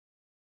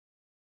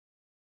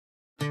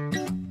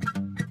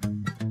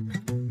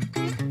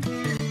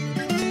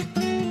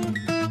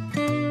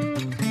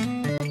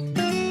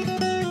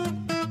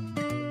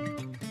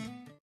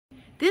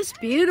This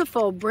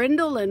beautiful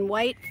brindle and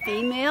white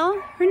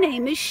female, her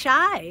name is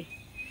Shy.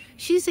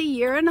 She's a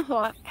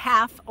 1.5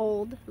 year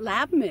old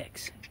lab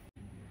mix.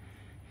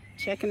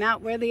 Checking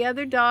out where the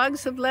other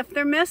dogs have left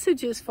their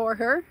messages for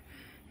her.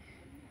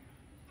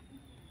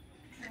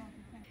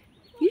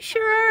 You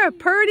sure are a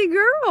purty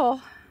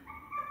girl.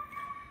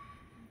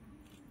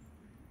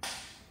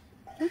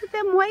 Look at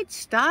them white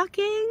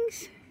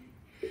stockings.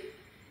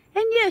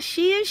 And yes,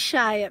 she is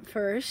shy at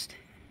first.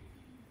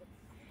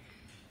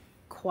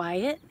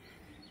 Quiet.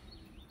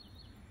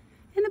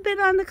 And a bit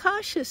on the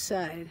cautious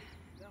side.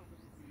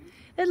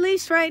 At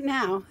least right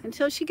now,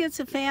 until she gets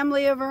a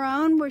family of her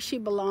own where she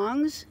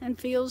belongs and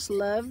feels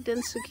loved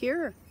and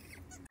secure.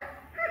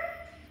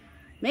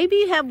 Maybe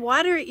you have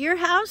water at your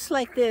house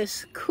like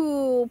this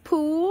cool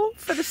pool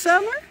for the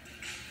summer.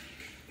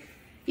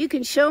 You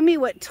can show me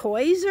what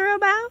toys are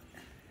about?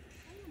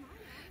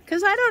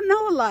 Because I don't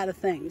know a lot of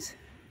things.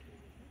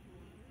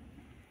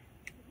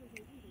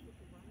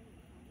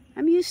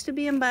 I'm used to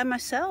being by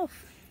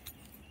myself.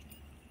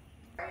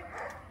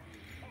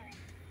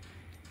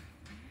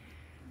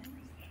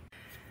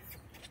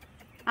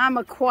 I'm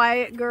a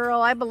quiet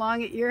girl. I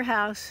belong at your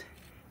house.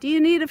 Do you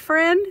need a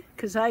friend?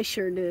 Because I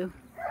sure do.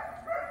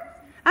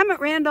 I'm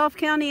at Randolph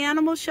County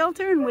Animal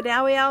Shelter in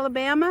Wedowee,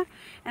 Alabama,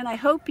 and I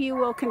hope you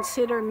will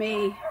consider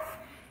me.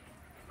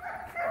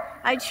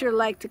 I'd sure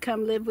like to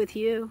come live with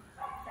you.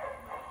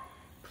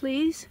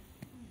 Please?